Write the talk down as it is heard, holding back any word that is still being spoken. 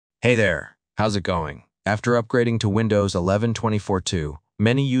Hey there, how's it going? After upgrading to Windows 11 24.2,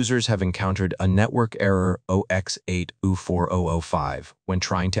 many users have encountered a network error 0x804005 when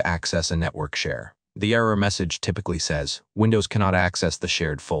trying to access a network share. The error message typically says, Windows cannot access the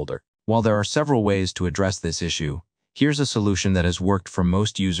shared folder. While there are several ways to address this issue, here's a solution that has worked for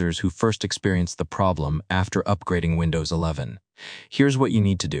most users who first experienced the problem after upgrading Windows 11. Here's what you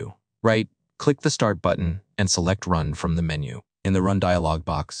need to do. Click the Start button and select Run from the menu. In the Run dialog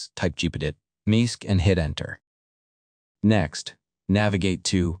box, type gpedit.msc and hit Enter. Next, navigate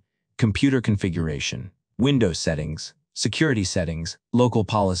to Computer Configuration, Windows Settings, Security Settings, Local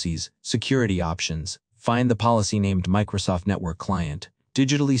Policies, Security Options. Find the policy named Microsoft Network Client,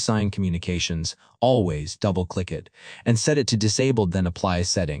 Digitally Signed Communications. Always double-click it and set it to Disabled, then Apply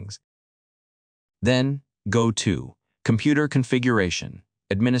Settings. Then, go to Computer Configuration,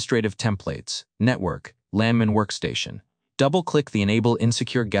 Administrative Templates, Network, LAN and Workstation. Double-click the Enable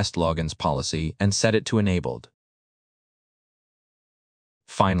Insecure Guest Logins policy and set it to Enabled.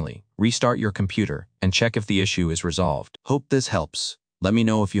 Finally, restart your computer and check if the issue is resolved. Hope this helps. Let me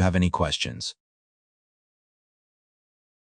know if you have any questions.